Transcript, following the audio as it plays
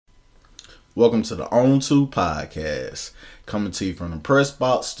Welcome to the On 2 podcast, coming to you from the Press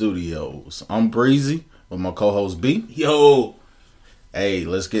Box Studios. I'm Breezy with my co-host B. Yo. Hey,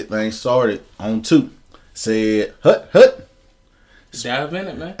 let's get things started. On 2. Said, hut. Dive in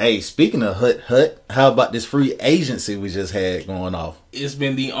it, man. Hey, speaking of hut, how about this free agency we just had going off? It's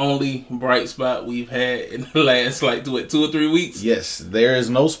been the only bright spot we've had in the last, 2 or 3 weeks. Yes, there is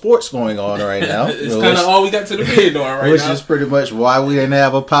no sports going on right now. It's kind of all we got to depend on right which now. Which is pretty much why we didn't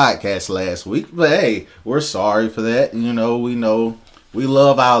have a podcast last week. But hey, we're sorry for that. We know we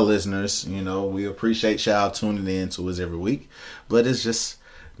love our listeners. We appreciate y'all tuning in to us every week. But it's just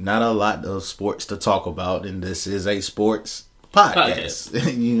not a lot of sports to talk about. And this is a sports podcast.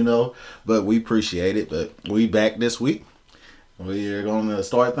 But we appreciate it. But we back this week. We're going to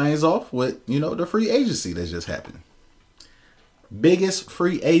start things off with, the free agency that just happened. Biggest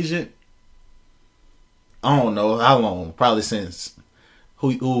free agent, I don't know how long, probably since,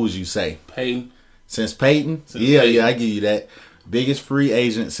 who would you say? Peyton. Since Peyton? Yeah, I give you that. Biggest free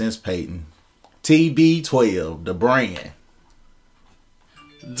agent since Peyton. TB12, the brand.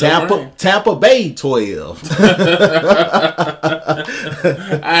 Tampa Bay 12. I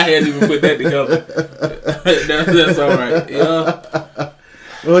hadn't even put that together. That's all right. Yeah.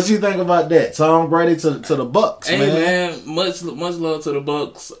 What you think about that? Tom Brady to the Bucks, hey, man. Much love to the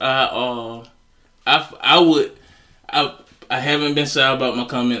Bucks. I haven't been shy about my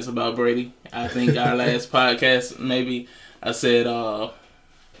comments about Brady. I think our last podcast, maybe I said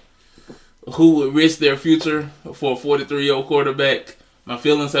who would risk their future for a 43-year-old quarterback. My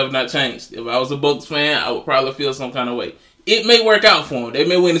feelings have not changed. If I was a Bucks fan, I would probably feel some kind of way. It may work out for them. They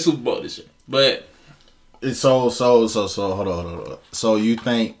may win the Super Bowl this year. But so hold on. So you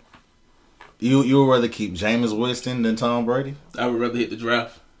think you would rather keep Jameis Winston than Tom Brady? I would rather hit the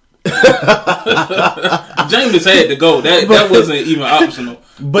draft. Jameis had to go. That wasn't even optional.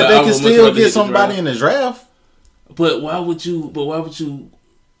 But they can still get somebody in the draft. But why would you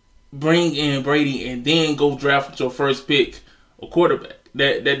bring in Brady and then go draft with your first pick a quarterback?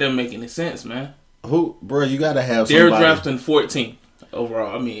 That doesn't make any sense, man. Bro, you gotta have somebody. They're drafting 14th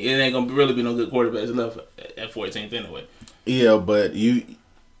overall. I mean, it ain't gonna really be no good quarterbacks left at 14th anyway. Yeah, but you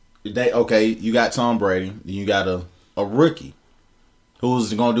got Tom Brady, you got a rookie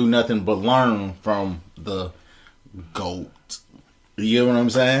who's gonna do nothing but learn from the GOAT. You get what I'm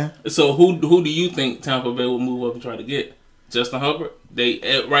saying? So who do you think Tampa Bay will move up and try to get? Justin Herbert?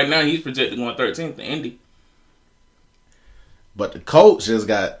 Right now he's projected going 13th to Indy. But the coach just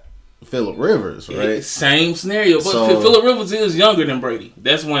got Phillip Rivers, right? Same scenario. But Phillip Rivers is younger than Brady.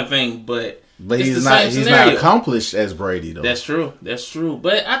 That's one thing. But he's not accomplished as Brady, though. That's true.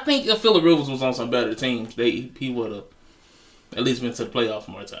 But I think if Phillip Rivers was on some better teams, he would have at least been to the playoffs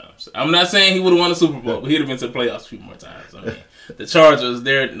more times. I'm not saying he would have won a Super Bowl, but he'd have been to the playoffs a few more times. I mean, the Chargers,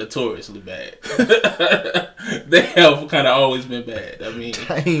 they're notoriously bad. They have kind of always been bad. I mean,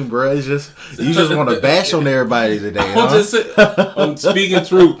 dang, bro, you just want to bash on everybody today. I'm speaking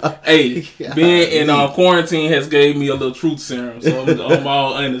truth. Hey, being in quarantine has gave me a little truth serum, so I'm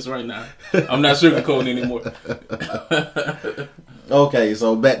all honest right now. I'm not sugarcoating anymore. Okay,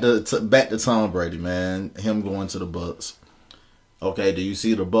 so back to Tom Brady, man. Him going to the Bucks. Okay, do you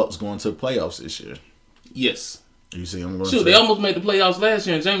see the Bucks going to the playoffs this year? Yes. You see them going Shoot, they almost made the playoffs last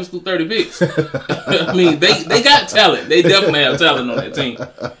year and Jameis threw 30 picks. I mean, they got talent. They definitely have talent on that team.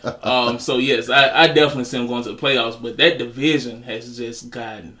 So, yes, I definitely see them going to the playoffs. But that division has just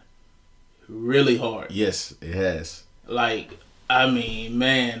gotten really hard. Yes, it has. The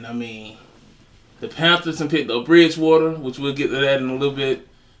Panthers have picked up Bridgewater, which we'll get to that in a little bit.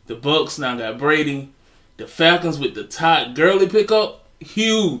 The Bucks now got Brady. The Falcons with the Todd Gurley pickup,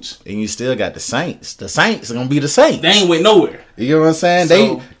 huge. And you still got the Saints. The Saints are going to be the Saints. They ain't went nowhere. You know what I'm saying?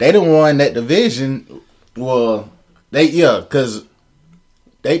 So, they done won that division. Well, because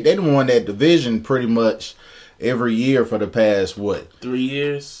they done won that division pretty much every year for the past, 3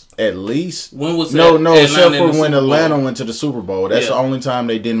 years? At least. When was that? No, except for when Atlanta went to the Super Bowl. That's the only time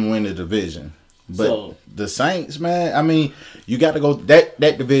they didn't win the division. But the Saints, man, I mean, you got to go. That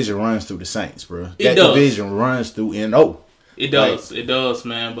division runs through the Saints, bro. That division runs through NO. It does,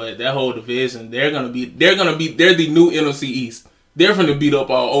 man. But that whole division, they're the new NFC East. They're going to beat up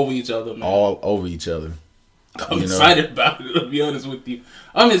all over each other, man. All over each other. I'm excited about it, to be honest with you.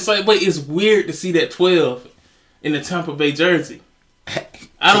 I'm excited, but it's weird to see that 12 in the Tampa Bay jersey.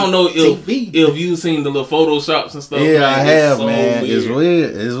 I don't know if you've seen the little photoshops and stuff. Yeah, man. I have, so man.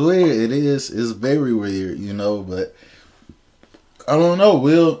 Weird. It's weird. It is. It's very weird, but I don't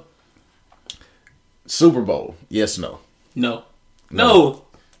know. Super Bowl, yes, no. No.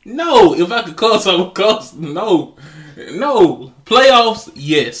 If I could cuss, I would cuss. No. Playoffs,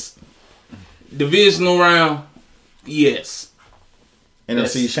 yes. Divisional round, yes.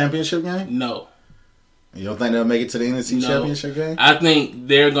 NFC Championship game? No. You don't think they'll make it to the NFC Championship game? I think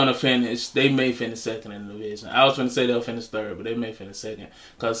they're going to finish. They may finish second in the division. I was going to say they'll finish third, but they may finish second.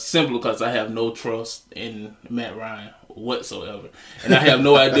 Simply because I have no trust in Matt Ryan whatsoever. And I have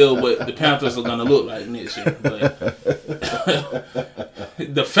no idea what the Panthers are going to look like next year. But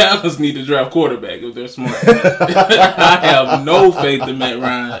the Falcons need to draft quarterback if they're smart. I have no faith in Matt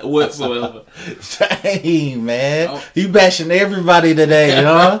Ryan whatsoever. Dang, man. You bashing everybody today,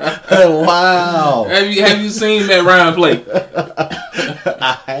 huh? Wow. Have you seen Matt Ryan play?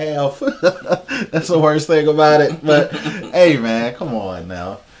 I have. That's the worst thing about it. But, hey, man, come on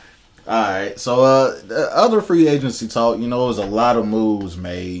now. All right, so the other free agency talk, it was a lot of moves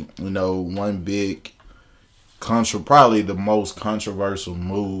made. One big, probably the most controversial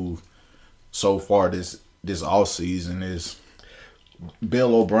move so far this offseason is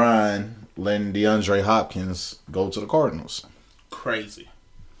Bill O'Brien letting DeAndre Hopkins go to the Cardinals. Crazy.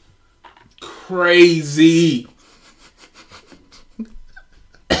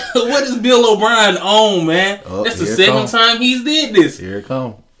 What is Bill O'Brien on, man? That's the second time he's did this. Here it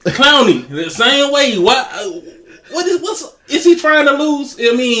comes. Clowney, the same way. Is he trying to lose?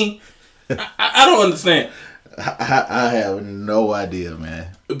 I mean, I don't understand. I have no idea,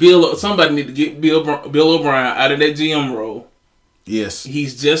 man. Somebody need to get Bill O'Brien out of that GM role. Yes.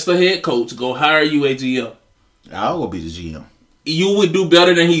 He's just a head coach. Go hire you a GM. I'll go be the GM. You would do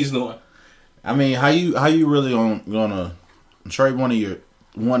better than he's doing. I mean, how you really gonna trade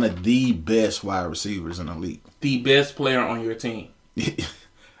one of the best wide receivers in the league? The best player on your team.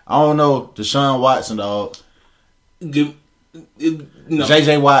 I don't know, Deshaun Watson, dog. No.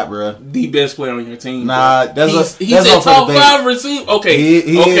 J.J. Watt, bro. The best player on your team. Nah, he's a top 5 receiver. Okay,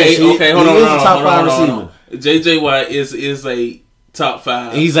 hold on. He is a top 5 receiver. J.J. Watt is a top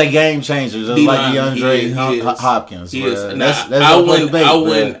 5. He's a game changer, just like DeAndre Hopkins. He is. I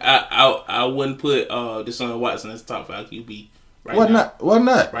wouldn't put Deshaun Watson as top 5 QB. Why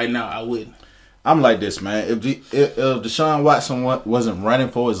not? Right now, I wouldn't. I'm like this, man. If Deshaun Watson wasn't running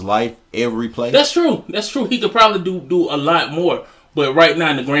for his life every play, that's true. He could probably do a lot more. But right now,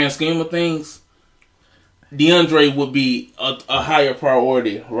 in the grand scheme of things, DeAndre would be a higher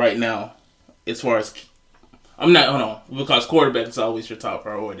priority right now. As far as because quarterback is always your top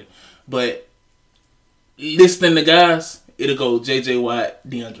priority. But listing the guys, it'll go J.J. Watt,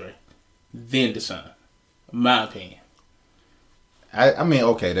 DeAndre, then Deshaun. My opinion. I mean,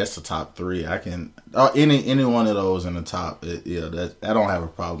 okay, that's the top 3. I can any one of those in the top. I don't have a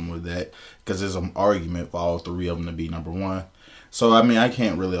problem with that because there's an argument for all 3 of them to be number 1. So I mean, I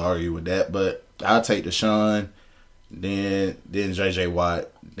can't really argue with that. But I'll take Deshaun, then J.J. Watt,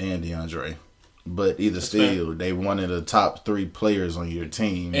 then DeAndre. But they one of the top 3 players on your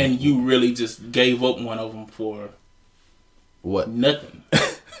team, and you really just gave up one of them for what? Nothing.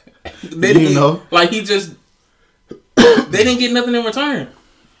 Like he just. They didn't get nothing in return.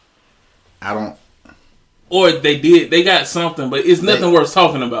 Or they did. They got something, but it's nothing worth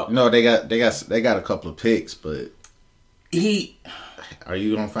talking about. No, they got a couple of picks, but are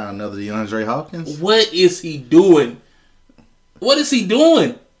you gonna find another DeAndre Hopkins? What is he doing?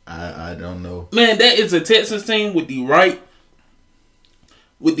 I don't know. Man, that is a Texans team with the right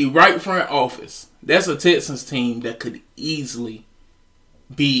front office. That's a Texans team that could easily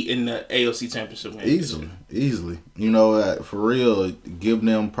be in the AFC Championship game. Easily. For real, give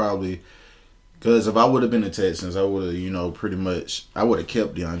them probably, because if I would have been the Texans, I would have, pretty much, I would have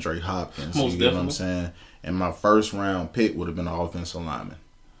kept DeAndre Hopkins. Most you definitely. Know what I'm saying? And my first round pick would have been an offensive lineman.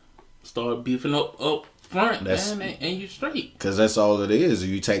 Start beefing up front, man, and you straight. Because that's all it is. If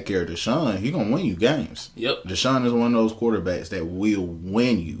you take care of Deshaun, he going to win you games. Yep. Deshaun is one of those quarterbacks that will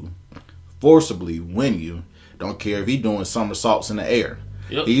win you, forcibly win you. Don't care if he's doing somersaults in the air.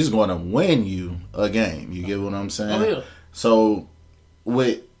 Yep. He's going to win you a game. You get what I'm saying? Oh, yeah. So,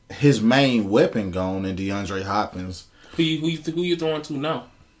 with his main weapon gone in DeAndre Hopkins. Who you throwing to now?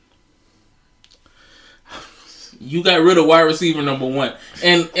 You got rid of wide receiver number 1.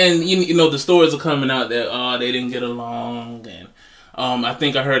 And the stories are coming out that they didn't get along. And I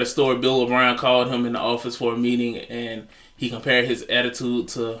think I heard a story. Bill O'Brien called him in the office for a meeting, and he compared his attitude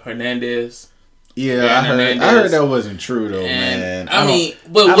to Hernandez. Yeah, I heard that wasn't true though, man. I mean,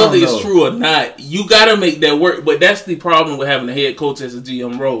 whether it's true or not, you gotta make that work. But that's the problem with having a head coach as a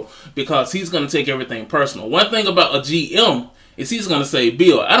GM role, because he's gonna take everything personal. One thing about a GM is he's gonna say,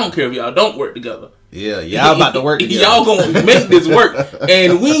 "Bill, I don't care if y'all don't work together. Yeah, y'all about to work together. Y'all gonna make this work,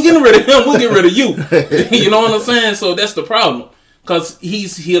 and we ain't getting rid of him. We'll get rid of you." You know what I'm saying? So that's the problem, because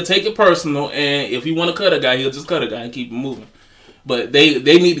he'll take it personal, and if he want to cut a guy, he'll just cut a guy and keep it moving. But they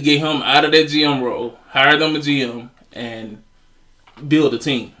need to get him out of that GM role, hire them a GM, and build a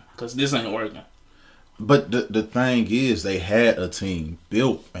team because this ain't working. But the thing is, they had a team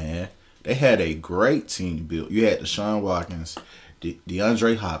built, man. They had a great team built. You had Deshaun Watkins,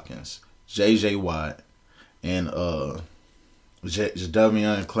 DeAndre Hopkins, J.J. Watt, and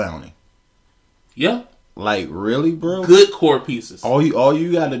Jadeveon Clowney. Yeah. Like, really, bro? Good core pieces. All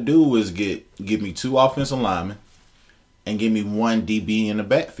you got to do is give me 2 offensive linemen and give me 1 DB in the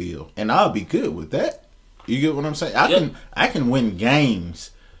backfield, and I'll be good with that. You get what I'm saying? I can win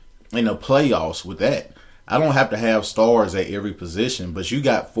games in the playoffs with that. I don't have to have stars at every position, but you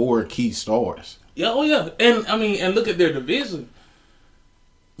got 4 key stars. Yeah, oh yeah. And I mean, and look at their division.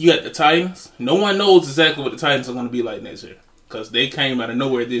 You got the Titans. No one knows exactly what the Titans are going to be like next year because they came out of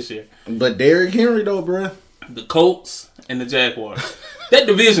nowhere this year. But Derrick Henry, though, bruh. The Colts and the Jaguars. That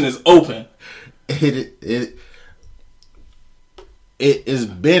division is open. It has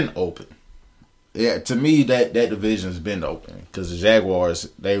been open. Yeah, to me, that division's been open because the Jaguars,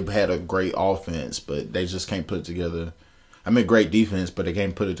 they've had a great offense, but they just can't put it together. I mean, great defense, but they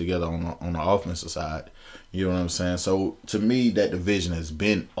can't put it together on the offensive side. You know what I'm saying? So, to me, that division has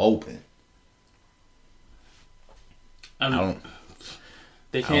been open. I don't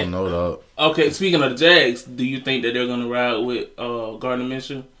know, though. Okay, speaking of the Jags, do you think that they're going to ride with Gardner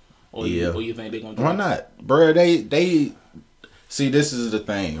Minshew? Or you think they're going to? Why not? Bro, they see, this is the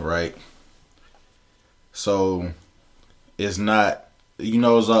thing, right? So, it's not, you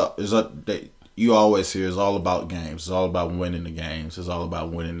always hear it's all about games. It's all about winning the games. It's all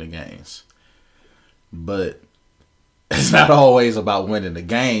about winning the games. But it's not always about winning the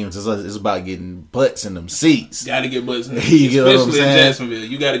games. It's about getting butts in them seats. Got to get butts in them seats. Especially in Jacksonville.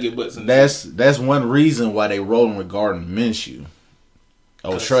 You got to get butts in them seats. That's one reason why they rolling with Gardner Minshew.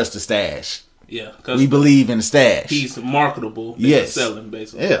 Oh, trust the stash. Yeah. We believe in the stash. He's marketable. Yes. Selling,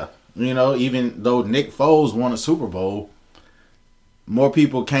 basically. Yeah. You know, even though Nick Foles won a Super Bowl, more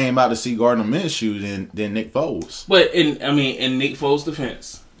people came out to see Gardner Minshew than Nick Foles. But in Nick Foles'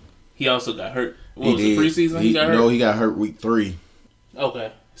 defense, he also got hurt. What was the preseason? He got hurt. No, he got hurt week 3.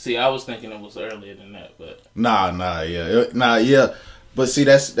 Okay. See, I was thinking it was earlier than that, but yeah. But see,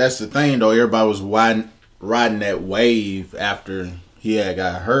 that's the thing though. Everybody was riding that wave after he had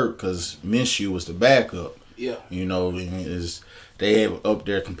got hurt because Minshew was the backup. Yeah. You know, they had up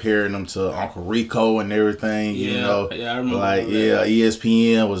there comparing them to Uncle Rico and everything. Yeah, you know, I remember. Like,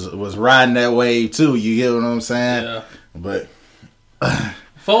 ESPN was riding that wave too. You get what I'm saying? Yeah. But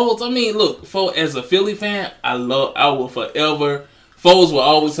Foles, I mean, look, Foles, as a Philly fan, I will forever. Foles will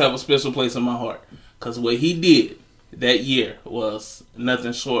always have a special place in my heart because what he did that year was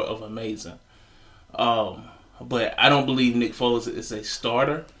nothing short of amazing. But I don't believe Nick Foles is a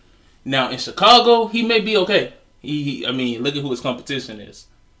starter. Now in Chicago, he may be okay. Look at who his competition is.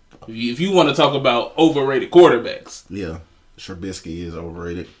 If you want to talk about overrated quarterbacks, yeah, Trubisky is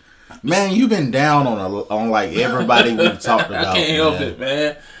overrated. Man, you've been down on like everybody we've talked about. I can't help it,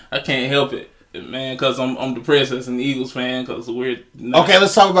 man. I can't help it, man, because I'm depressed as an Eagles fan because we're not. Okay,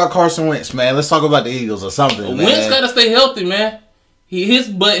 let's talk about Carson Wentz, man. Let's talk about the Eagles or something. Wentz got to stay healthy, man. His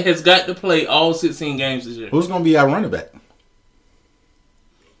butt has got to play all 16 games this year. Who's going to be our running back?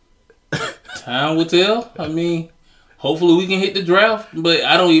 Time will tell. Hopefully we can hit the draft, but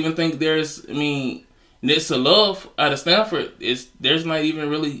I don't even think there's. Nitsa Love out of Stanford there's not even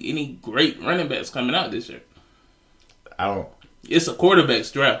really any great running backs coming out this year. It's a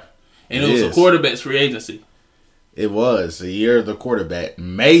quarterback's draft, and it was a quarterback's free agency. It was a year of the quarterback,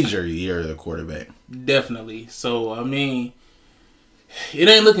 major year of the quarterback. Definitely. So it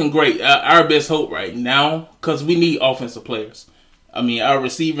ain't looking great. Our best hope right now, because we need offensive players. Our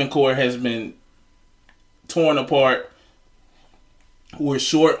receiving core has been torn apart. We're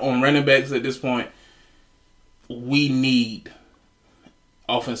short on running backs at this point. We need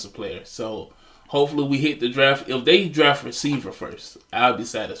offensive players. So hopefully we hit the draft. If they draft receiver first, I'll be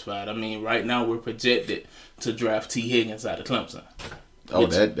satisfied. Right now we're projected to draft T. Higgins out of Clemson. Oh,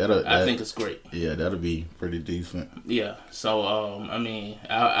 I think it's great. Yeah, that'll be pretty decent. Yeah. So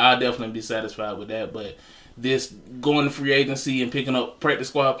I'll definitely be satisfied with that. But this going to free agency and picking up practice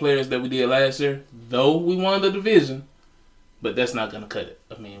squad players that we did last year, though we won the division, but that's not going to cut it.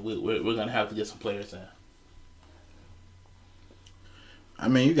 We're going to have to get some players in.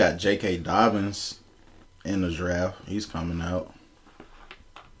 You got J.K. Dobbins in the draft. He's coming out.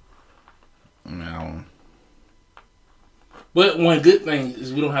 But one good thing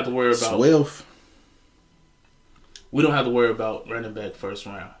is we don't have to worry about Swift. We don't have to worry about running back first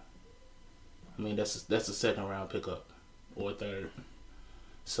round. That's a second round pickup or third.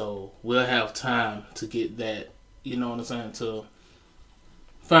 So we'll have time to get that. You know what I'm saying? To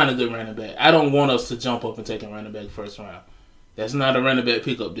Find a good running back. I don't want us to jump up and take a running back first round. That's not a running back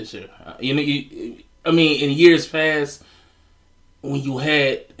pickup this year. In years past, when you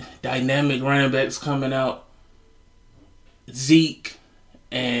had dynamic running backs coming out, Zeke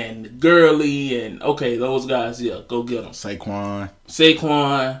and Gurley and those guys, yeah, go get them. Saquon,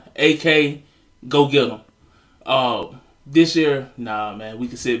 AK, go get them. This year, nah, man, we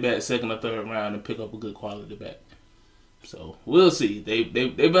can sit back second or third round and pick up a good quality back. So we'll see. They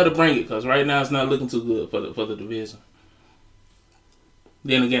better bring it because right now it's not looking too good for the division.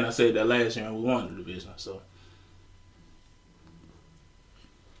 Then again, I said that last year and we won the division. So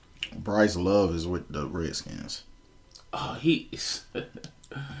Bryce Love is with the Redskins. Oh, he's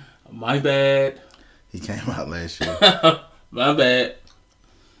my bad. He came out last year. My bad.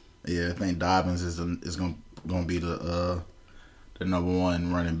 Yeah, I think Dobbins is gonna be the number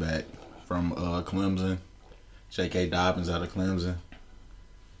one running back from Clemson. J.K. Dobbins out of Clemson.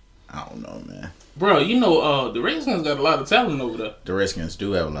 I don't know, man. Bro, the Redskins got a lot of talent over there. The Redskins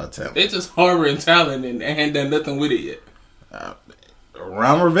do have a lot of talent. They just harboring talent and they ain't done nothing with it yet.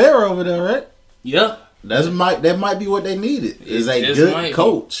 Ron Rivera over there, right? Yeah. That might be what they needed. Is a good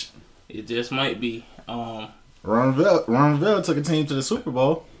coach. It just might be. Ron Rivera took a team to the Super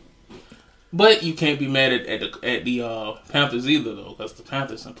Bowl. But you can't be mad at the Panthers either, though, because the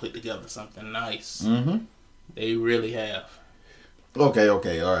Panthers have put together something nice. Mm-hmm. They really have. Okay,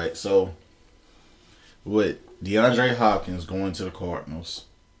 all right. So, with DeAndre Hopkins going to the Cardinals,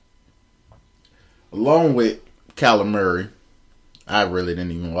 along with Kyler Murray, I really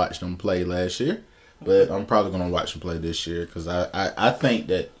didn't even watch them play last year, but I'm probably going to watch them play this year because I think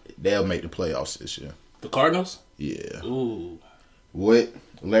that they'll make the playoffs this year. The Cardinals? Yeah. Ooh. With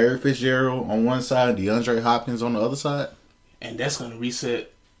Larry Fitzgerald on one side, DeAndre Hopkins on the other side. And that's going to reset.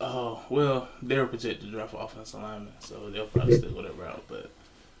 They're projected to draft offensive lineman, so they'll probably stick with that route. But,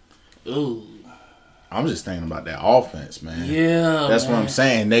 ooh. I'm just thinking about that offense, man. Yeah, that's what I'm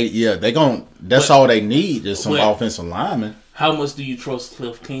saying. That's all they need is some offensive linemen. How much do you trust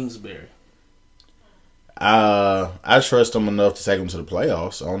Cliff Kingsbury? I trust them enough to take them to the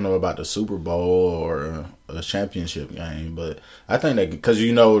playoffs. I don't know about the Super Bowl or a championship game, but I think that because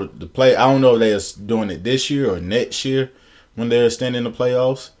I don't know if they're doing it this year or next year when they're extending the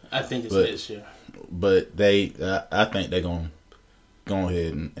playoffs. I think it's this year. But I think they're gonna go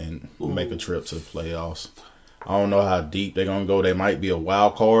ahead and make a trip to the playoffs. I don't know how deep they're gonna go. They might be a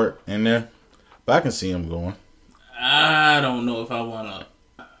wild card in there, but I can see them going. I don't know if I wanna.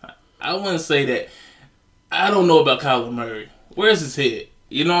 I wouldn't say that. I don't know about Kyler Murray. Where's his head?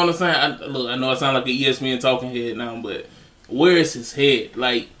 You know what I'm saying? I know I sound like an ESPN talking head now, but where is his head?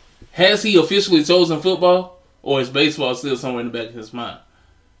 Like, has he officially chosen football, or is baseball still somewhere in the back of his mind?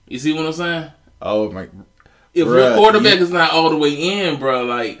 You see what I'm saying? Oh my! If your quarterback is not all the way in, bro,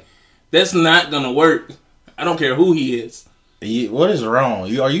 like that's not gonna work. I don't care who he is. What is wrong?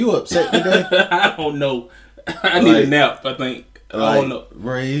 Are you upset today? I don't know. I need a nap. I think. I don't know,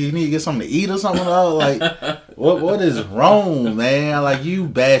 bro. You need to get something to eat or something. Like, what is wrong, man? Like you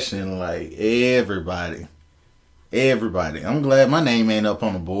bashing like everybody. I'm glad my name ain't up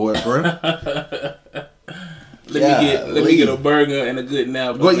on the board, bro. Let me get a burger and a good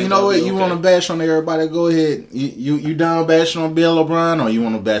nap. But you know what? You want to bash on everybody? Go ahead. You done bashing on Bill O'Brien, or you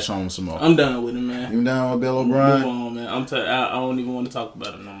want to bash on him some more? I'm done with him, man. You done with Bill O'Brien? Move on, man. I don't even want to talk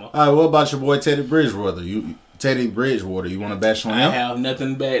about it no more. All right. What about your boy Teddy Bridgewater? Teddy Bridgewater. You want to bash on him? I have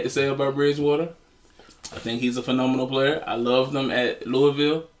nothing bad to say about Bridgewater. I think he's a phenomenal player. I loved him at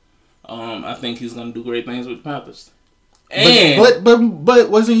Louisville. I think he's going to do great things with the Panthers. But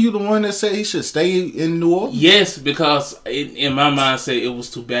wasn't you the one that said he should stay in New Orleans? Yes, because in my mindset it was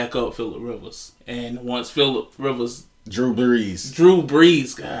to back up Phillip Rivers, and once Phillip Rivers, Drew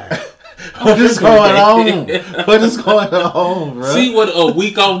Brees, God, what is going on? What is going on, bro? See what a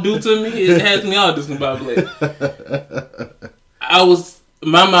week off do to me? It has me all discombobulated.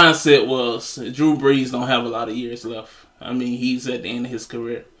 My mindset was Drew Brees don't have a lot of years left. I mean, he's at the end of his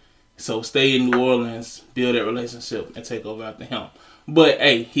career. So stay in New Orleans, build that relationship, and take over after him. But,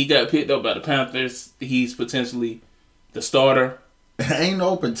 hey, he got picked up by the Panthers. He's potentially the starter. Ain't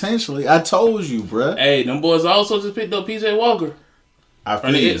no potentially. I told you, bruh. Hey, them boys also just picked up P.J. Walker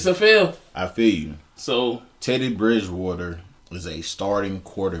from the XFL. I feel you. So Teddy Bridgewater is a starting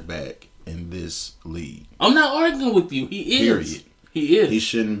quarterback in this league. I'm not arguing with you. He is. Period. He is. He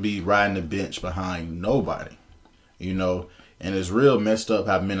shouldn't be riding the bench behind nobody. You know? And it's real messed up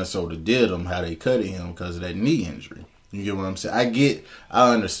how Minnesota did him, how they cut him because of that knee injury. You get what I'm saying?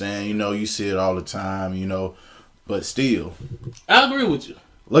 I understand, you see it all the time, but still. I agree with you.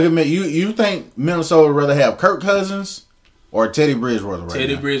 Look at me. You think Minnesota would rather have Kirk Cousins Or Teddy Bridgewater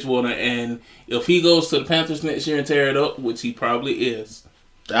Teddy now. Bridgewater. And if he goes to the Panthers next year and tear it up, which he probably is.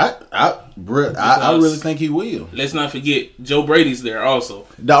 I really think he will. Let's not forget, Joe Brady's there also.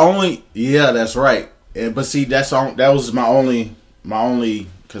 That's right. But see, that was my only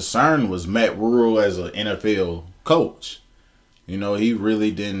concern was Matt Rule as an NFL coach. You know, he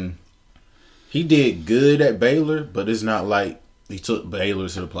really didn't. He did good at Baylor, but it's not like he took Baylor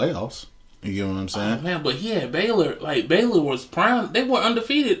to the playoffs. You get what I'm saying? Oh, man, but he had Baylor. Like, Baylor was prime. They were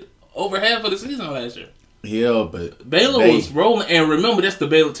undefeated over half of the season last year. Yeah, but Baylor was rolling. And remember, that's the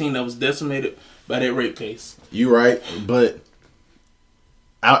Baylor team that was decimated by that rape case. You're right, but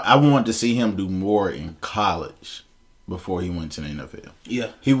I wanted to see him do more in college before he went to the NFL.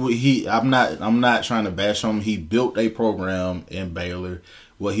 Yeah, I'm not trying to bash him. He built a program in Baylor.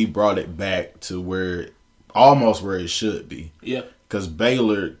 Well, he brought it back to almost where it should be. Yeah, because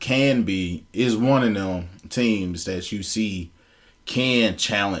Baylor is one of them teams that you see can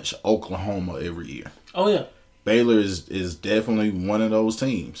challenge Oklahoma every year. Oh yeah, Baylor is definitely one of those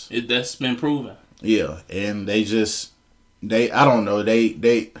teams. That's been proven. Yeah, and I don't know,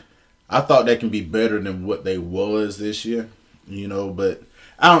 I thought they can be better than what they was this year, you know, but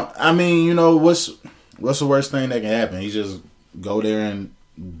what's the worst thing that can happen? He just go there and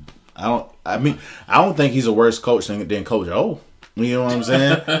I don't think he's a worse coach than Coach O. You know what I'm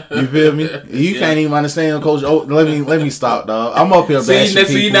saying? You feel me? You can't even understand Coach O. Let me stop, dog. I'm up here bashing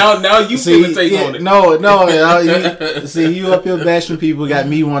people. See, now you finna take on it. No. You up here bashing people. Got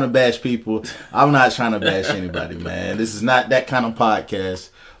me want to bash people. I'm not trying to bash anybody, man. This is not that kind of podcast.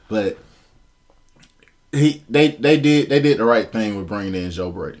 But they did the right thing with bringing in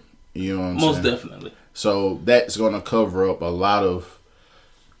Joe Brady. You know what I'm saying? Most definitely. So that's going to cover up a lot of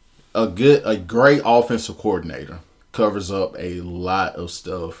a great offensive coordinator. Covers up a lot of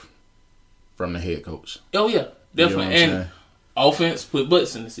stuff from the head coach. Oh yeah, definitely. You know and offense put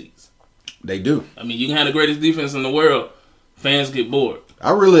butts in the seats. They do. I mean, you can have the greatest defense in the world. Fans get bored.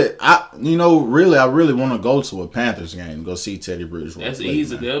 I really want to go to a Panthers game. Go see Teddy Bridgewater. That's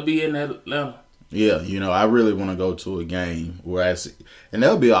easy. Man. They'll be in Atlanta. Yeah, I really want to go to a game where and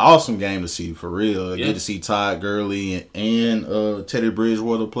that'll be an awesome game to see for real. Yeah. Get to see Todd Gurley and Teddy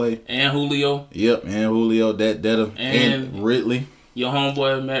Bridgewater play. And Julio. Yep, and Julio, and Ridley. Your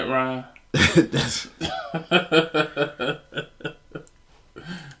homeboy Matt Ryan. That's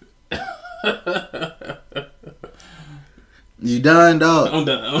You done, dog? I'm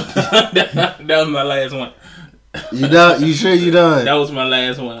done. That was my last one. You done? You sure you done? That was my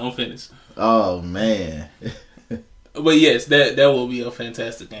last one. I'm finished. Oh man. But yes, that will be a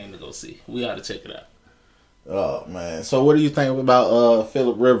fantastic game to go see. We ought to check it out. Oh man. So what do you think about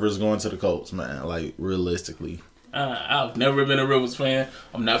Phillip Rivers going to the Colts, man? Like realistically. I've never been a Rivers fan.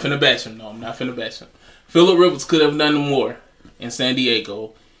 I'm not finna bash him. No, I'm not finna bash him. Phillip Rivers could have done more in San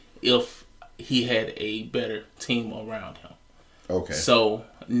Diego if he had a better team around him. Okay. So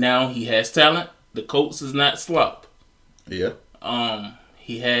now he has talent. The Colts is not slop. Yeah.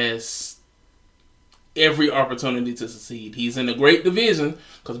 He has every opportunity to succeed. He's in a great division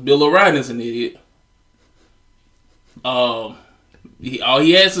because Bill O'Reilly's an idiot. All he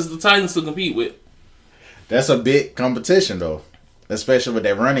has is the Titans to compete with. That's a big competition, though. Especially with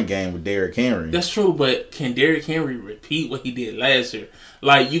that running game with Derrick Henry. That's true, but can Derrick Henry repeat what he did last year?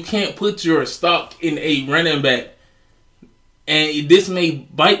 Like, you can't put your stock in a running back. And this may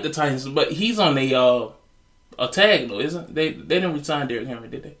bite the Titans, but he's on a tag, though, isn't they? They didn't resign Derrick Henry,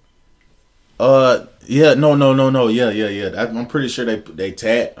 did they? Yeah, no. Yeah. I'm pretty sure they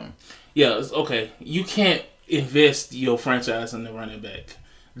tagged him. Yeah, it's okay. You can't invest your franchise in the running back.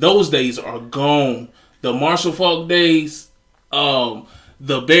 Those days are gone. The Marshall Faulk days, the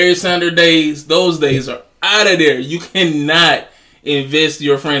Barry Sanders days, those days are out of there. You cannot invest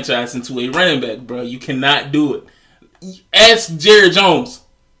your franchise into a running back, bro. You cannot do it. Ask Jerry Jones.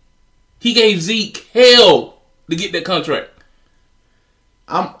 He gave Zeke hell to get that contract.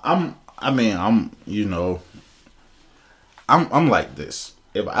 I'm like this.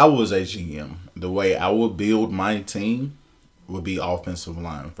 If I was a GM, the way I would build my team would be offensive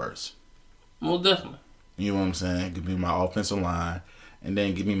line first. Well, definitely. You know what I'm saying? Give me my offensive line, and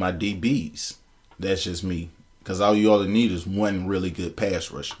then give me my DBs. That's just me. Because all you need is one really good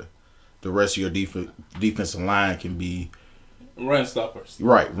pass rusher. The rest of your defensive line can be run stoppers.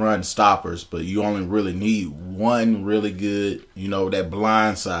 Right, run stoppers. But you only really need one really good, that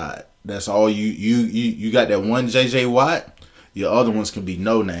blind side. That's all you got that one J.J. Watt. Your other ones can be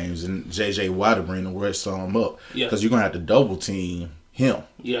no names, and J.J. Watt will bring the rest of them up. Yeah. Because you're going to have to double team him.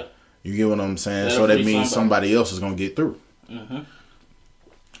 Yeah. You get what I'm saying? So that means somebody else is going to get through. Mm-hmm.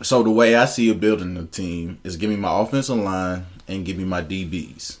 So the way I see it building the team is give me my offensive line and give me my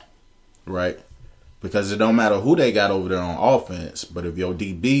DBs, right? Because it don't matter who they got over there on offense, but if your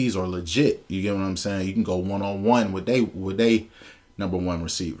DBs are legit, you get what I'm saying? You can go one-on-one with they number one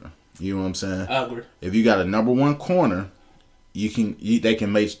receiver. You know what I'm saying? I agree. If you got a number one corner, they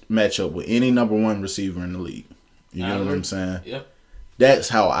can match up with any number one receiver in the league. You know what I'm saying? Yeah. That's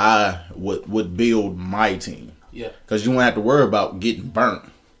how I would build my team. Yeah. Because you won't have to worry about getting burnt.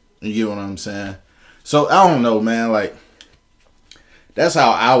 You get what I'm saying? So, I don't know, man. Like, that's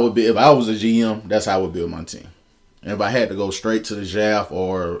how I would be. If I was a GM, that's how I would build my team. And if I had to go straight to the draft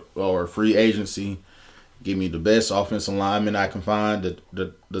or free agency, give me the best offensive lineman I can find,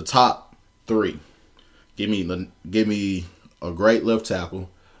 the top three. Give me a great left tackle,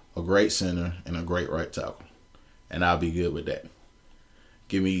 a great center, and a great right tackle. And I'll be good with that.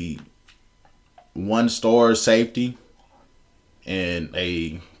 Give me one star safety and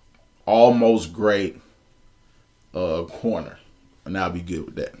a almost great corner. And I'll be good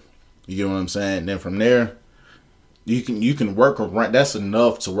with that. You get what I'm saying? Then from there, you can work around. That's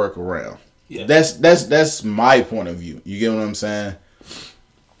enough to work around. Yeah. That's my point of view. You get what I'm saying?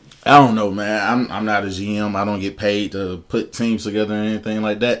 I don't know, man. I'm not a GM. I don't get paid to put teams together or anything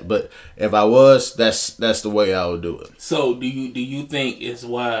like that. But if I was, that's the way I would do it. So do you think it's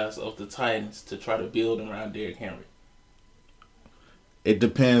wise of the Titans to try to build around Derrick Henry? It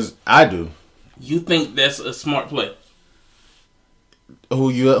depends. I do. You think that's a smart play?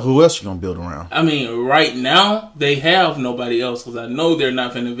 Who else you gonna build around? I mean, right now they have nobody else because I know they're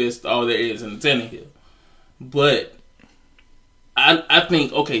not going to invest all their eggs in the Tannehill. But I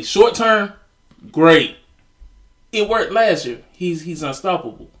think, okay, short term, great. It worked last year. He's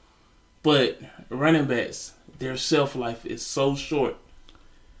unstoppable. But running backs, their shelf life is so short.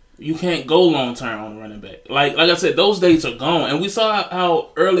 You can't go long term on a running back. Like I said, those days are gone. And we saw how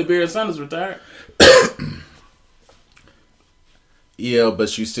early Barry Sanders retired. Yeah,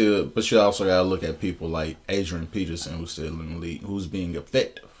 but you also gotta look at people like Adrian Peterson, who's still in the league, who's being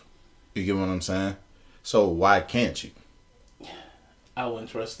effective. You get what I'm saying? So why can't you? I wouldn't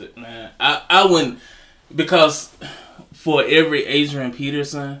trust it, man. I wouldn't, because for every Adrian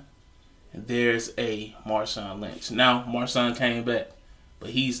Peterson, there's a Marshawn Lynch. Now Marshawn came back, but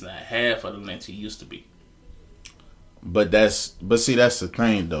he's not half of the Lynch he used to be. But see, that's the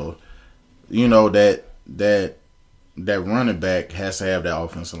thing though. You know that running back has to have that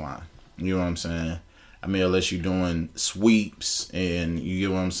offensive line. You know what I'm saying? I mean, unless you're doing sweeps and you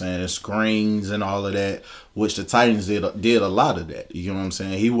get what I'm saying, screens and all of that, which the Titans did a lot of that. You know what I'm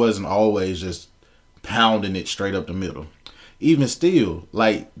saying? He wasn't always just pounding it straight up the middle. Even still,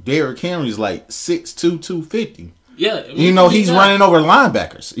 like Derrick Henry's like 6'2", 250. Yeah, you know he's running over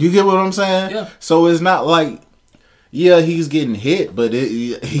linebackers. You get what I'm saying? Yeah. So it's not like, yeah, he's getting hit, but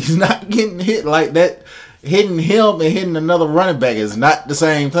he's not getting hit like that. Hitting him and hitting another running back is not the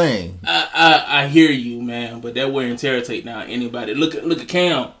same thing. I hear you, man, but that wear and tear take down anybody. Look at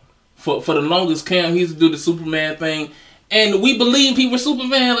Cam. For the longest, Cam, he used to do the Superman thing, and we believe he was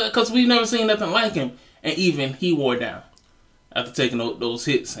Superman because we've never seen nothing like him. And even he wore down after taking those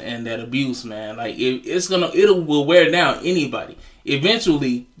hits and that abuse, man. Like it will wear down anybody.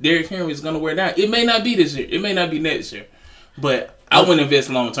 Eventually, Derrick Henry is gonna wear down. It may not be this year. It may not be next year, but I wouldn't invest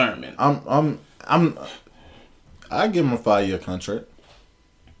long term, man. I give him a 5-year contract.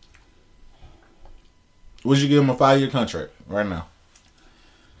 Would you give him a 5-year contract right now?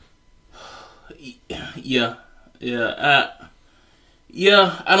 Yeah. I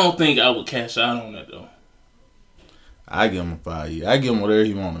don't think I would cash out on that though. I give him a 5-year. I give him whatever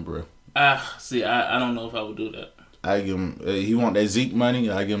he wanted, bro. I don't know if I would do that. I give him. He want that Zeke money.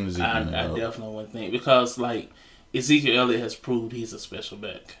 I give him the Zeke money. I definitely wouldn't think, because like Ezekiel Elliott has proved he's a special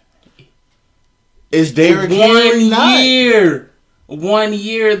back. Is Derrick Henry not? 1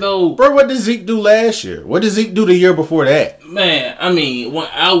 year though, bro. What did Zeke do last year? What did Zeke do the year before that? Man, I mean,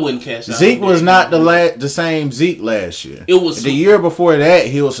 I wouldn't cash out. Zeke was not the same Zeke last year. It was the year before that.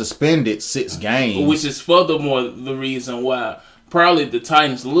 He was suspended 6 games, which is furthermore the reason why probably the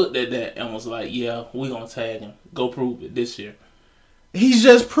Titans looked at that and was like, "Yeah, we gonna tag him. Go prove it this year." He's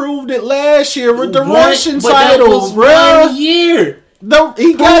just proved it last year with the rushing title, that was bro. 1 year. No,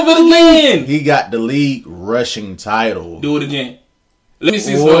 he got it again. He got the league rushing title. Do it again. Let me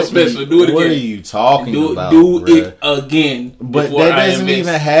see something special. Do it again. What are you talking about? Do it again. But that doesn't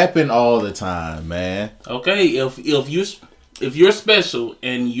even happen all the time, man. Okay, if you're special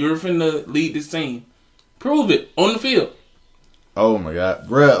and you're finna lead this team, prove it on the field. Oh my God,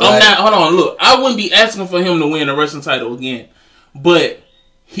 bro! Hold on. Look, I wouldn't be asking for him to win a rushing title again, but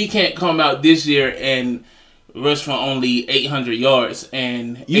he can't come out this year and rushed for only 800 yards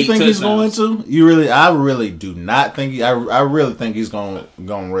and You 8 think touchdowns. he's going to? I really do not think. I really think he's going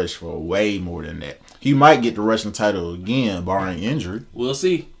to rush for way more than that. He might get the rushing title again, barring injury. We'll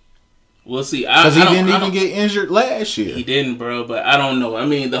see. Because Because he didn't even get injured last year. He didn't, bro. But I don't know. I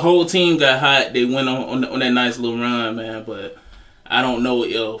mean, the whole team got hot. They went on that nice little run, man. But I don't know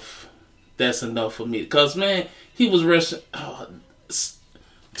if that's enough for me. Because, man, he was rushing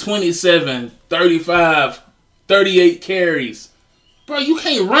 27, 35, 38 carries. Bro, you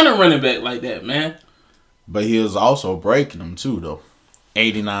can't run a running back like that, man. But he was also breaking them, too, though.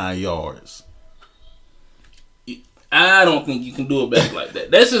 89 yards. I don't think you can do it back like that.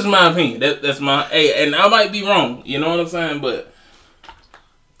 That's just my opinion. That's my... Hey, and I might be wrong. You know what I'm saying? But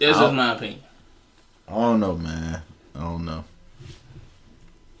that's just my opinion. I don't know, man. I don't know.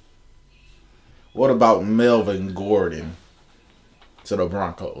 What about Melvin Gordon to the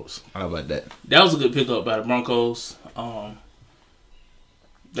Broncos? How about that? That was a good pickup by the Broncos.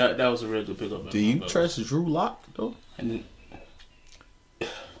 That was a real good pickup. Do you trust Drew Lock though?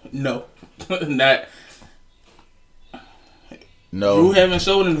 No, not. No. Drew haven't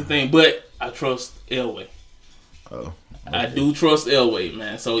showed anything, but I trust Elway. Oh, okay. I do trust Elway,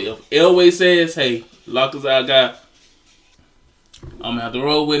 man. So if Elway says, "Hey, Lock is our guy," I'm gonna have to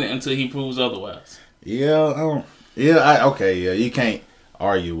roll with it until he proves otherwise. Yeah. Yeah. You can't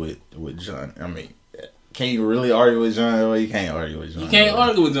argue with John. I mean, can you really argue with John Elway? You can't argue with John. You can't Elway.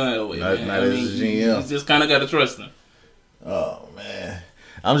 argue with John Elway, man. Not as a GM. You just kind of got to trust him. Oh man,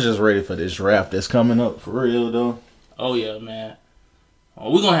 I'm just ready for this draft that's coming up for real though. Oh yeah, man.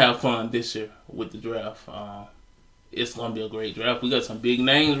 We're gonna have fun this year with the draft. It's gonna be a great draft. We got some big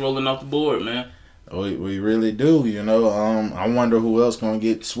names rolling off the board, man. We really do, you know. I wonder who else gonna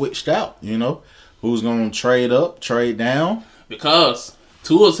get switched out, you know. Who's gonna trade up, trade down? Because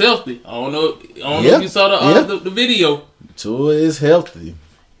Tua's healthy. I don't know if you saw the video. Tua is healthy.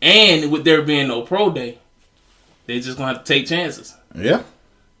 And with there being no pro day, they're just gonna have to take chances. Yeah.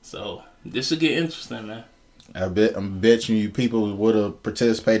 So this should get interesting, man. I'm betting you people would have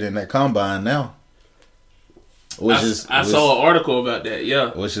participated in that combine now. I saw an article about that,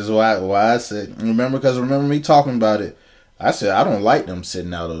 yeah. Which is why I said, remember me talking about it. I said I don't like them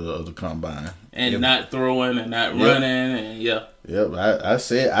sitting out of the combine and not throwing and not running and yeah. Yep, I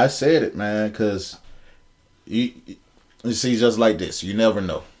said it, man, because you see, just like this, you never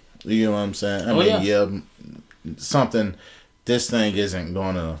know. You know what I'm saying? I mean, this thing isn't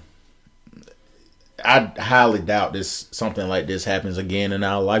gonna. I highly doubt something like this happens again in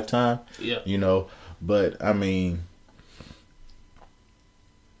our lifetime. Yeah, you know. But I mean,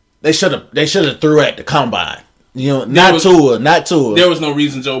 they should have threw at the combine. You know, not Tua. There was no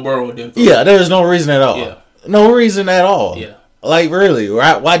reason Joe Burrow didn't throw. Yeah, there was no reason at all. Yeah. No reason at all. Yeah. Like really,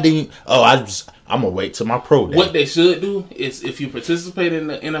 right? Why didn't you? Oh, I'm gonna wait till my pro day. What they should do is, if you participate in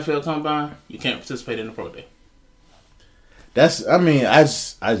the NFL combine, you can't participate in the pro day. I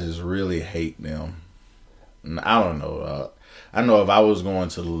just really hate them. I don't know. I know if I was going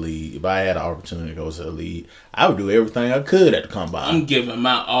to the league, if I had an opportunity to go to the league, I would do everything I could at the combine. I'm giving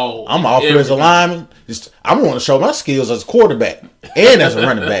my all. I'm offensive lineman. I want to show my skills as a quarterback and as a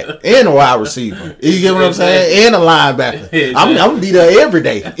running back and a wide receiver. You get what I'm saying? And a linebacker. Exactly. I'm gonna be there every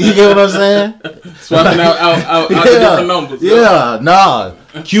day. You get what I'm saying? Swapping out the different numbers. Yeah, nah.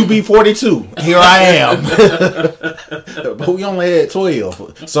 QB 42. Here I am. But we only had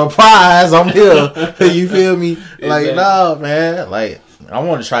 12. Surprise! I'm here. You feel me? Like, exactly. Nah, man. Like, I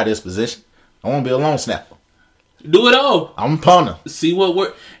want to try this position. I want to be a long snapper. Do it all. I'm a punter. See what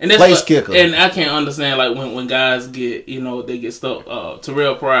works. And that's place kicker. And I can't understand like when guys get they get stuck.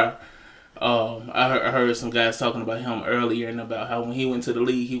 Terrell Pryor. I heard some guys talking about him earlier and about how when he went to the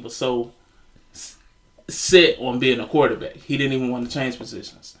league he was so set on being a quarterback. He didn't even want to change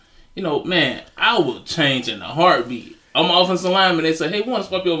positions. Man, I would change in a heartbeat. I'm an offensive lineman. They say, hey, we want to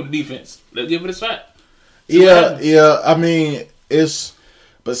swap you over to defense. Let's give it a shot. Yeah. I mean,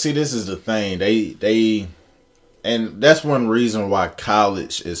 but see, this is the thing. They and that's one reason why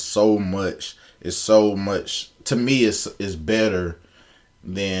college is so much, to me, is better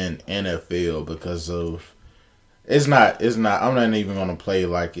than NFL because of, it's not, I'm not even going to play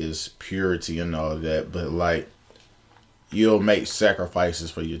like it's purity and all of that, but like, you'll make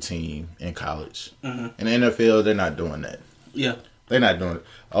sacrifices for your team in college. Mm-hmm. In the NFL, they're not doing that. Yeah. They're not doing it.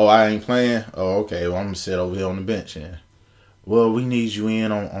 Oh, I ain't playing? Oh, okay. Well, I'm going to sit over here on the bench. Yeah. Well, we need you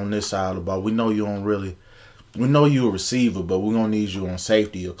in on this side of the ball. We know you we know you're a receiver, but we're going to need you on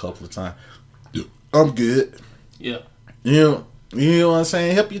safety a couple of times. I'm good. Yeah. You know what I'm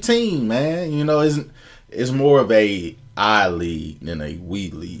saying? Help your team, man. It's more of a I league than a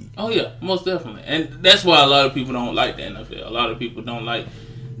we league. Oh yeah, most definitely, and that's why a lot of people don't like the NFL. A lot of people don't like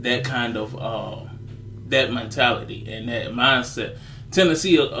that kind of that mentality and that mindset.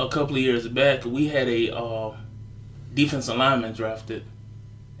 Tennessee, a couple of years back, we had a defensive lineman drafted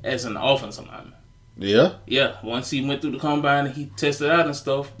as an offensive lineman. Yeah? Yeah, once he went through the combine and he tested out and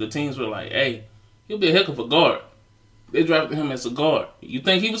stuff, the teams were like, hey, he'll be a heck of a guard. They drafted him as a guard. You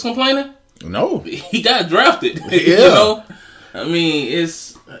think he was complaining? No. He got drafted. Yeah. You know? I mean,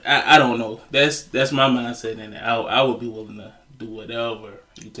 it's... I don't know. That's my mindset in it. I would be willing to do whatever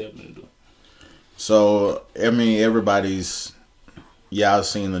you tell me to do. So, I mean, everybody's... Y'all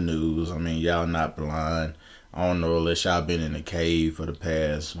seen the news. I mean, y'all not blind. I don't know unless y'all been in the cave for the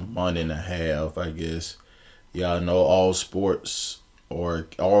past month and a half, I guess. Y'all know all sports or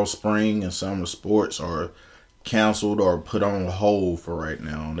all spring and summer sports are canceled or put on hold for right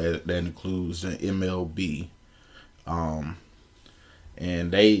now. That includes the MLB.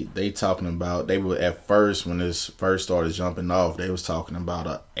 And they talking about, they were at first, when this first started jumping off, they was talking about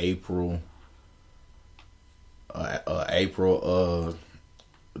a April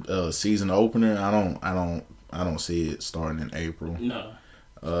season opener. I don't see it starting in April. No.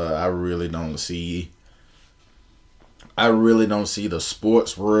 I really don't see the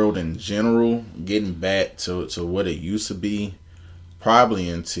sports world in general getting back to what it used to be probably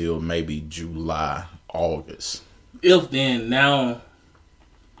until maybe July, August. If then, now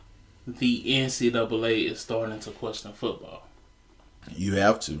the NCAA is starting to question football. You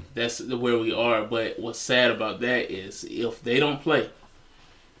have to. That's where we are. But what's sad about that is if they don't play,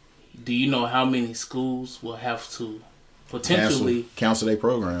 do you know how many schools will have to potentially cancel their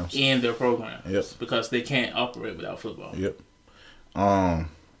programs? End their programs. Yep. Because they can't operate without football. Yep.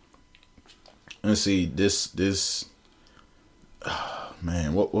 Let's see, this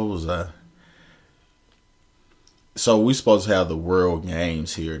man, what was I? So we supposed to have the World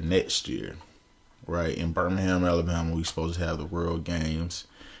Games here next year, right? In Birmingham, Alabama, we supposed to have the World Games.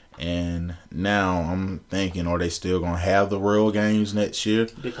 And now I'm thinking, are they still going to have the World Games next year?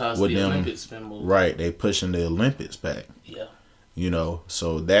 Because the Olympics been moved. Right, they pushing the Olympics back. Yeah. You know,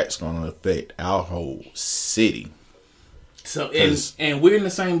 so that's going to affect our whole city. So and we're in the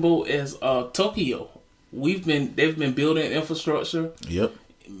same boat as Tokyo. They've been building infrastructure. Yep.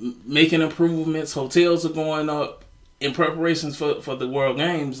 Making improvements. Hotels are going up in preparations for the World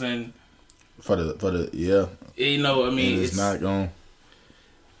Games, and for the yeah. You know, I mean, it's not going.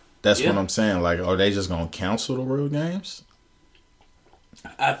 That's what I'm saying. Like, are they just going to cancel the World Games?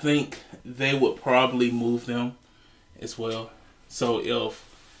 I think they would probably move them as well. So if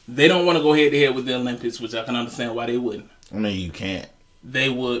they don't want to go head to head with the Olympics, which I can understand why they wouldn't. I mean, you can't. They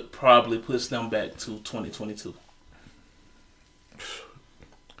would probably push them back to 2022.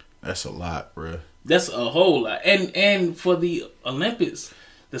 That's a lot, bro. That's a whole lot. And for the Olympics,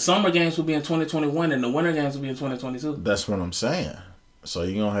 the Summer Games will be in 2021 and the Winter Games will be in 2022. That's what I'm saying. So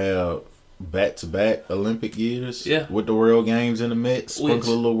you're going to have back-to-back Olympic years with the World Games in the mix,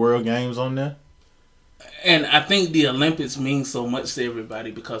 sprinkle a little World Games on there. And I think the Olympics mean so much to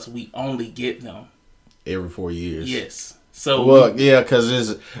everybody because we only get them every 4 years. Yes. So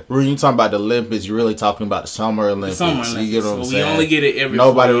because when you talking about the Olympics, you're really talking about the Summer Olympics. You get what I'm saying? We only get it every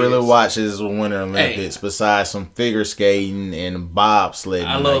Nobody 4 years. really watches the Winter Olympics besides some figure skating and bobsledding.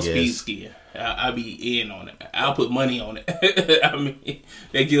 I love speed skiing. I be in on it. I'll put money on it. I mean,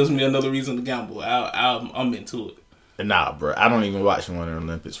 that gives me another reason to gamble. I'm into it. Nah, bro. I don't even watch the Winter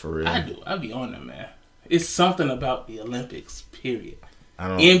Olympics for real. I do. I be on it, man. It's something about the Olympics, period.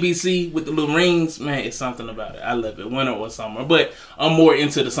 NBC with the little rings, man, it's something about it. I love it, winter or summer. But I'm more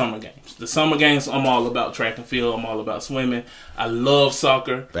into the Summer Games. The Summer Games, I'm all about track and field. I'm all about swimming. I love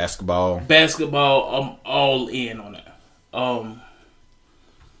soccer. Basketball, I'm all in on it.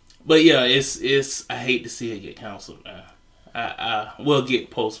 But yeah, it's. I hate to see it get canceled, man. I will get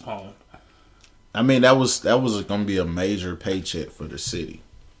postponed. I mean, that was going to be a major paycheck for the city.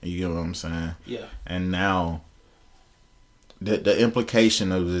 You get what I'm saying? Yeah. And now, the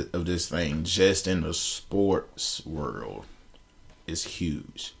implication of this thing, just in the sports world, is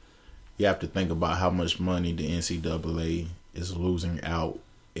huge. You have to think about how much money the NCAA is losing out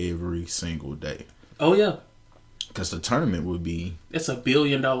every single day. Oh yeah. Because the tournament would be... It's $1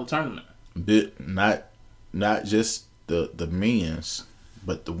 billion tournament. Not just the men's,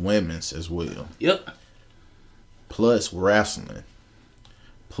 but the women's as well. Yep. Plus wrestling.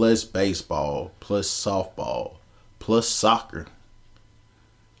 Plus baseball. Plus softball. Plus soccer.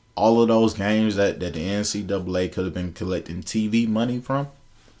 All of those games that the NCAA could have been collecting TV money from.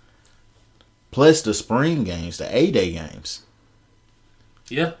 Plus the spring games, the A-Day games.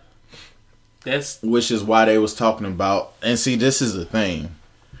 Yeah. Which is why they was talking about, and see, this is the thing.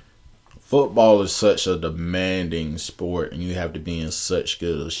 Football is such a demanding sport, and you have to be in such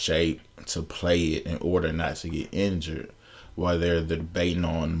good shape to play it in order not to get injured, while they're debating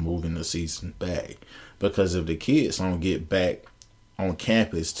on moving the season back. Because if the kids don't get back on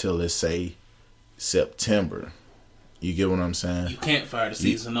campus till, let's say, September, you get what I'm saying? You can't fire the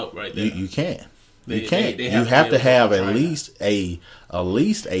season up right there. You can't. They You have to have at least a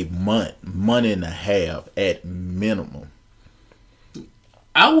month and a half at minimum.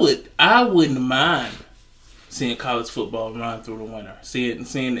 I wouldn't mind seeing college football run through the winter.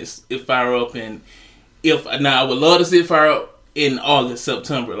 Seeing it fire up, and I would love to see it fire up in August,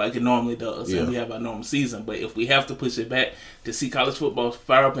 September, like it normally does, and we have our normal season. But if we have to push it back to see college football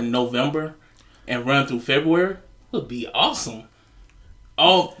fire up in November and run through February, would be awesome.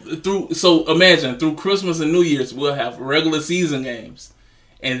 So imagine through Christmas and New Year's we'll have regular season games,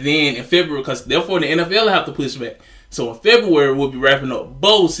 and then in February, because therefore the NFL will have to push back. So in February we'll be wrapping up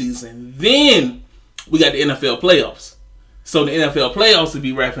bowl season. Then we got the NFL playoffs. So the NFL playoffs will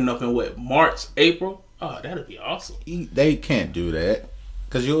be wrapping up in March, April. Oh, that'd be awesome. They can't do that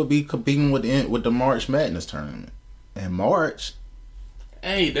because you'll be competing with the March Madness tournament in March.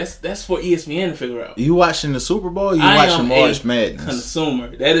 Hey, that's for ESPN to figure out. You watching the Super Bowl? You watching March Madness?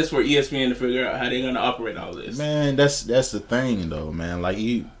 Consumer. That is for ESPN to figure out how they're going to operate all this. Man, that's the thing though, man. Like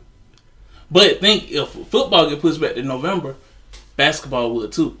you. But think if football get pushed back to November, basketball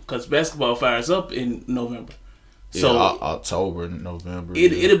would too, because basketball fires up in November. So October, November.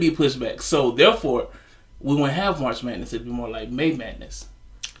 It'll be pushed back. So therefore, we won't have March Madness. It'd be more like May Madness.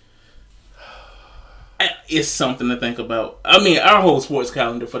 It's something to think about. I mean, our whole sports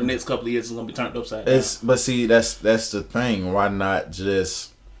calendar for the next couple of years is going to be turned upside down. But see, that's the thing. Why not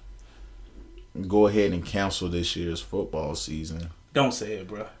just go ahead and cancel this year's football season? Don't say it,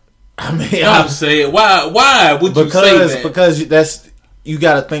 bro. I mean, don't say it. Why would you say that? Because you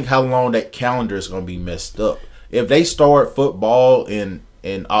got to think how long that calendar is going to be messed up. If they start football in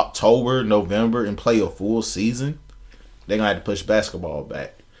October, November, and play a full season, they're going to have to push basketball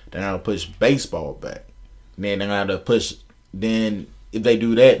back. They're going to push baseball back. Then they're going to have to push. Then if they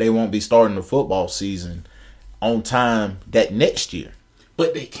do that, they won't be starting the football season on time that next year.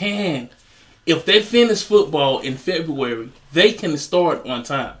 But they can. If they finish football in February, they can start on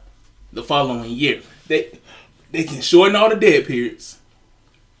time the following year. They can shorten all the dead periods.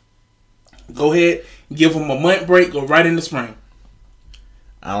 Go ahead, give them a month break, go right in the spring.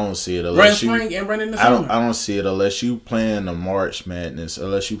 I don't see it unless run spring and run in the summer. I don't see it unless you playing the March Madness,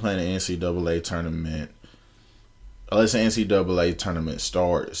 unless you playing the NCAA tournament. Unless the NCAA tournament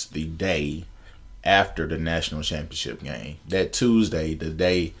starts the day after the national championship game, that Tuesday, the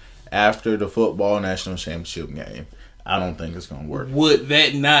day after the football national championship game, I don't think it's gonna work. Would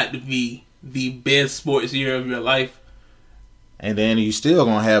that not be the best sports year of your life? And then you still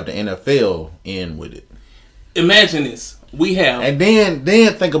gonna have the NFL in with it. Imagine this. We have, and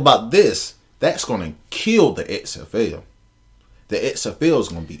then think about this. That's gonna kill the XFL. The XFL is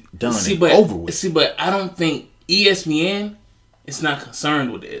gonna be done and over with. See, but I don't think ESPN is not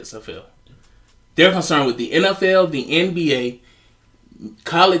concerned with the XFL. They're concerned with the NFL, the NBA,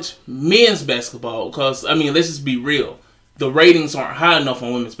 college men's basketball. Because I mean, let's just be real. The ratings aren't high enough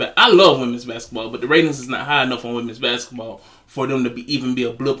on women's basketball. I love women's basketball, but the ratings is not high enough on women's basketball for them to even be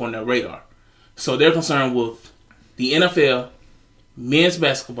a blip on their radar. So they're concerned with the NFL, men's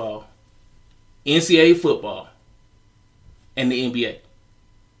basketball, NCAA football, and the NBA.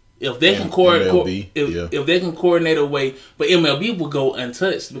 If they can if they can coordinate a way, but MLB will go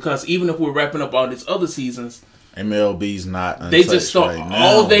untouched because even if we're wrapping up all these other seasons, MLB's not untouched. They just start right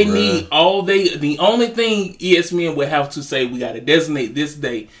all now, they bruh. need. The only thing ESPN would have to say we got to designate this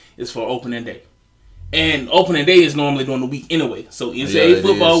day is for opening day. And opening day is normally during the week anyway, so NCAA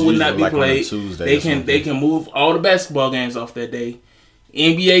football would not be played. They can move all the basketball games off that day.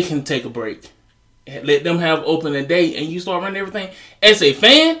 NBA can take a break, let them have opening day, and you start running everything. As a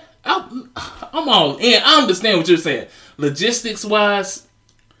fan, I'm all in. I understand what you're saying. Logistics wise,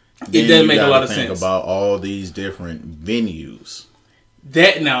 it doesn't make a lot of sense. Think about all these different venues.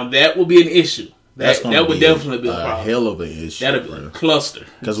 That will be an issue. That would definitely be a problem. Hell of an issue. That'll be a cluster.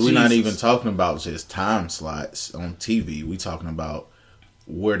 Because we're not even talking about just time slots on TV. We're talking about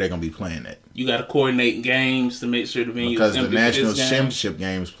where they're going to be playing at. You got to coordinate games to make sure the venue because the national championship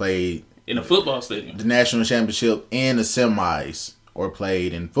games played in a football stadium. The national championship and the semis are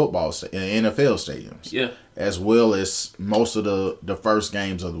played in football in NFL stadiums. Yeah, as well as most of the first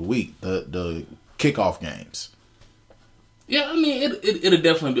games of the week, the kickoff games. Yeah, I mean, it'll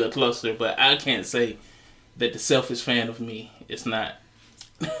definitely be a cluster, but I can't say that the selfish fan of me is not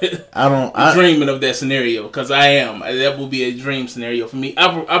dreaming of that scenario because I am. That would be a dream scenario for me.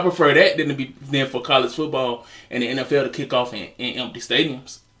 I prefer that than for college football and the NFL to kick off in empty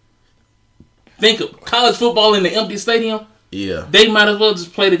stadiums. Think of college football in the empty stadium. Yeah, they might as well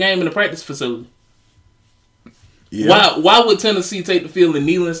just play the game in the practice facility. Yeah. Why would Tennessee take the field in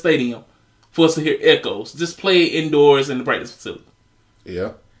Neyland Stadium for us to hear echoes? Just play it indoors in the practice facility.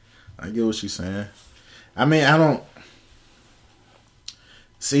 Yeah, I get what you're saying. I mean, I don't.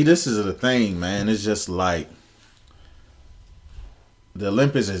 See, this is the thing, man. It's just like the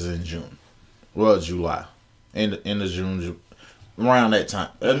Olympics is in June. Well, July. End of June. Around that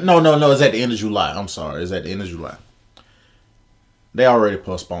time. No. It's at the end of July. I'm sorry. It's at the end of July. They already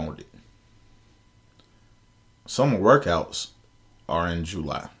postponed it. Summer workouts are in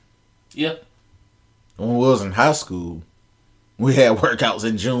July. Yeah. When we was in high school, we had workouts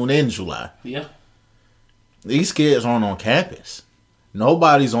in June and July. Yeah. These kids aren't on campus.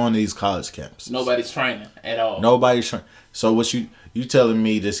 Nobody's on these college campuses. Nobody's training at all. Nobody's training. So what you telling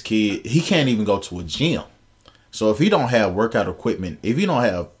me this kid, he can't even go to a gym. So if he don't have workout equipment, if he don't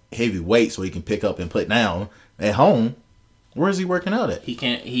have heavy weights so he can pick up and put down at home, where is he working out at? He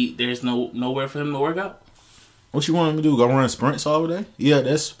can't. There's nowhere for him to work out. What you want him to do? Go run sprints all day? Yeah,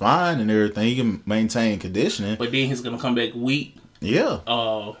 that's fine and everything. He can maintain conditioning. But then he's gonna come back weak.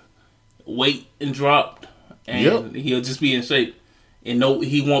 Yeah. Weight and dropped, and he'll just be in shape. And no,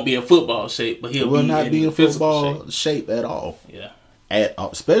 he won't be in football shape, but he will not be in football shape at all. Yeah.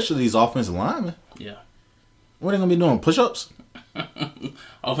 Especially these offensive linemen. Yeah. What are they gonna be doing? Push-ups?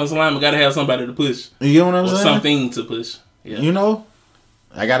 Offensive lineman got to have somebody to push. You know what I'm saying? Something to push. Yeah. You know,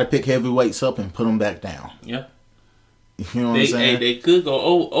 I got to pick heavy weights up and put them back down. Yeah. You know what I'm saying? They could go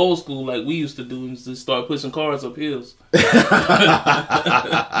old school like we used to do and just start pushing cars up hills. Good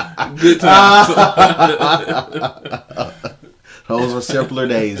times. Those were simpler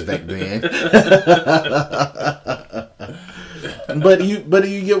days back then. But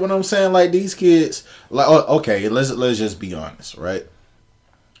you get what I'm saying? Like these kids, like okay, let's just be honest, right?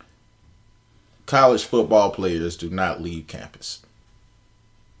 College football players do not leave campus,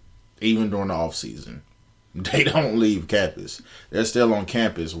 even during the off season. They don't leave campus. They're still on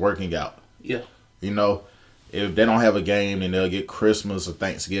campus working out. Yeah. You know, if they don't have a game, then they'll get Christmas or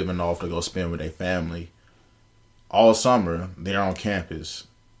Thanksgiving off to go spend with their family. All summer, they're on campus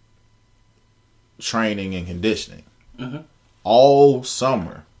training and conditioning. Mm-hmm. All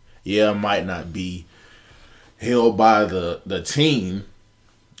summer. Yeah, it might not be held by the team,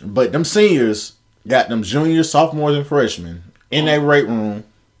 but them seniors got them juniors, sophomores, and freshmen in that weight room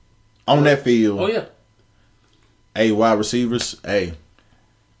on that field. Oh, yeah. Hey, wide receivers. Hey,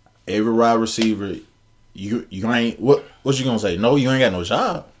 every wide receiver, you ain't what you gonna say? No, you ain't got no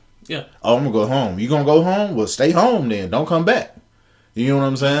job. Yeah. Oh, I'm gonna go home. You gonna go home? Well, stay home then. Don't come back. You know what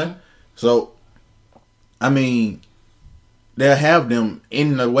I'm saying? So, I mean, they'll have them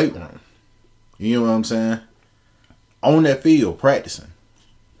in the weight room. You know what I'm saying? On that field, practicing.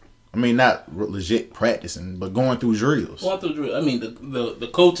 I mean, not legit practicing, but going through drills. Going through drills. I mean, the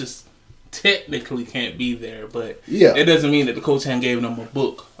coaches technically can't be there, but yeah, it doesn't mean that the coach hadn't given them a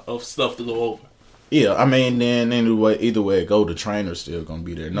book of stuff to go over. Yeah, I mean, then either way it go, the trainer's still gonna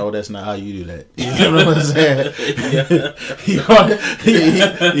be there. No, that's not how you do that. You know what I'm saying?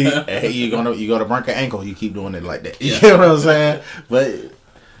 You go to break an ankle, you keep doing it like that. You know what I'm saying? But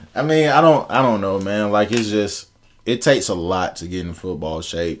I mean, I don't know, man. Like it's just it takes a lot to get in football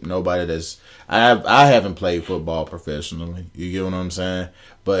shape. Nobody that's I haven't played football professionally. You get what I'm saying?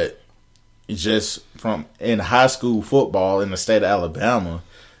 But just from in high school football in the state of Alabama,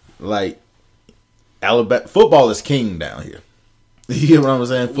 like. Alabama football is king down here. You get what I'm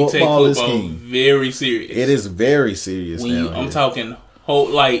saying? Football is king. Very serious. It is very serious. I'm talking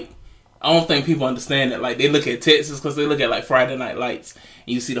I don't think people understand that. Like they look at Texas because they look at like Friday Night Lights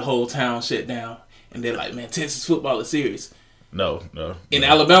and you see the whole town shut down and they're like, man, Texas football is serious. No. In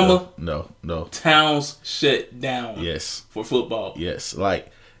Alabama, no. Towns shut down. Yes. For football. Yes,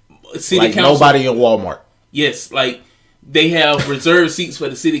 like city council. Nobody in Walmart. Yes, like. They have reserved seats for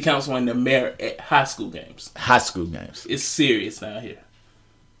the city council and the mayor at high school games. High school games. It's serious down here.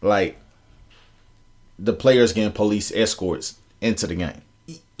 Like, the players getting police escorts into the game.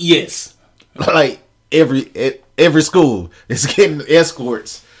 Yes. Like, every school is getting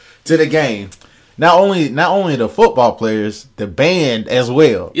escorts to the game. Not only the football players, the band as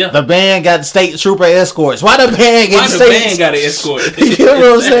well. Yeah. The band got state trooper escorts. Why the band get the band got an escort? You know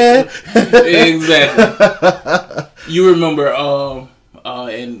what I'm saying? Exactly. You remember,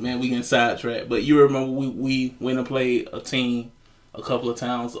 and man, we can sidetrack, but you remember we went and played a team a couple of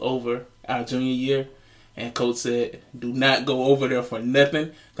times over our junior year, And Coach said, do not go over there for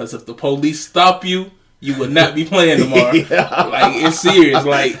nothing, because if the police stop you, you will not be playing tomorrow. Yeah. Like, it's serious.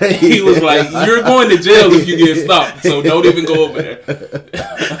 Like, he was like, you're going to jail if you get stopped, so don't even go over there.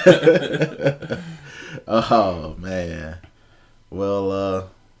 Oh, man. Well,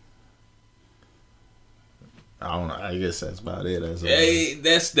 I don't know. I guess that's about it. Hey,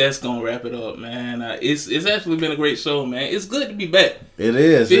 that's gonna wrap it up, man. It's actually been a great show, man. It's good to be back. It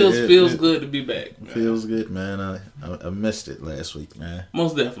is. Feels good to be back. Feels good, man. I missed it last week, man.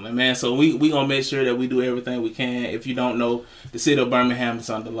 Most definitely, man. So we gonna make sure that we do everything we can. If you don't know, the city of Birmingham is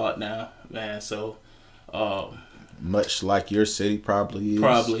under lockdown, man. So, much like your city probably is.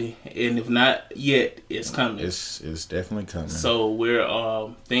 Probably, and if not yet, it's coming. It's definitely coming. So we're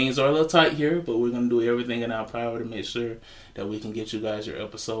things are a little tight here, but we're gonna do everything in our power to make sure that we can get you guys your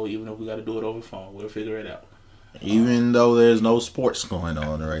episode, even if we got to do it over phone. We'll figure it out. Even though there's no sports going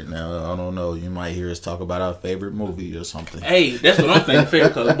on right now, I don't know. You might hear us talk about our favorite movie or something. Hey, that's what I'm thinking. Fair,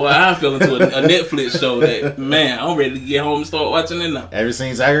 because boy, I'm feeling to a Netflix show that, man, I'm ready to get home and start watching it now. Ever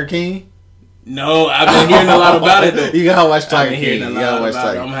seen Tiger King? No, I've been hearing a lot about it though. You gotta watch Tiger King. I'm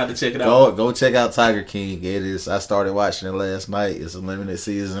gonna have to check it out. Go check out Tiger King. It is. I started watching it last night. It's a limited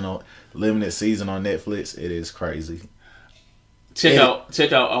season on Netflix. It is crazy. Check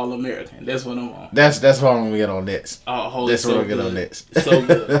out All American. That's what I'm on. That's what I'm gonna get on next. Oh, that's what I'm gonna get on next. So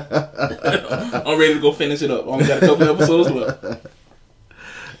good. I'm ready to go finish it up. Only got a couple episodes left.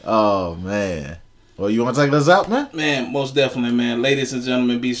 Oh man. Well, you want to take us out, man? Man, most definitely, man. Ladies and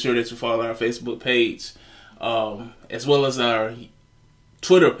gentlemen, be sure that you follow our Facebook page, as well as our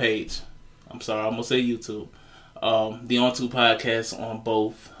Twitter page. I'm sorry, I'm going to say YouTube. The On2 Podcast on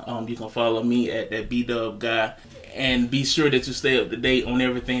both. You can follow me at that B-Dub guy. And be sure that you stay up to date on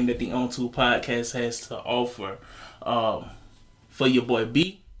everything that the On2 Podcast has to offer. For your boy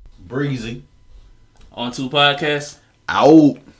B. Breezy. On2 Podcast. Out.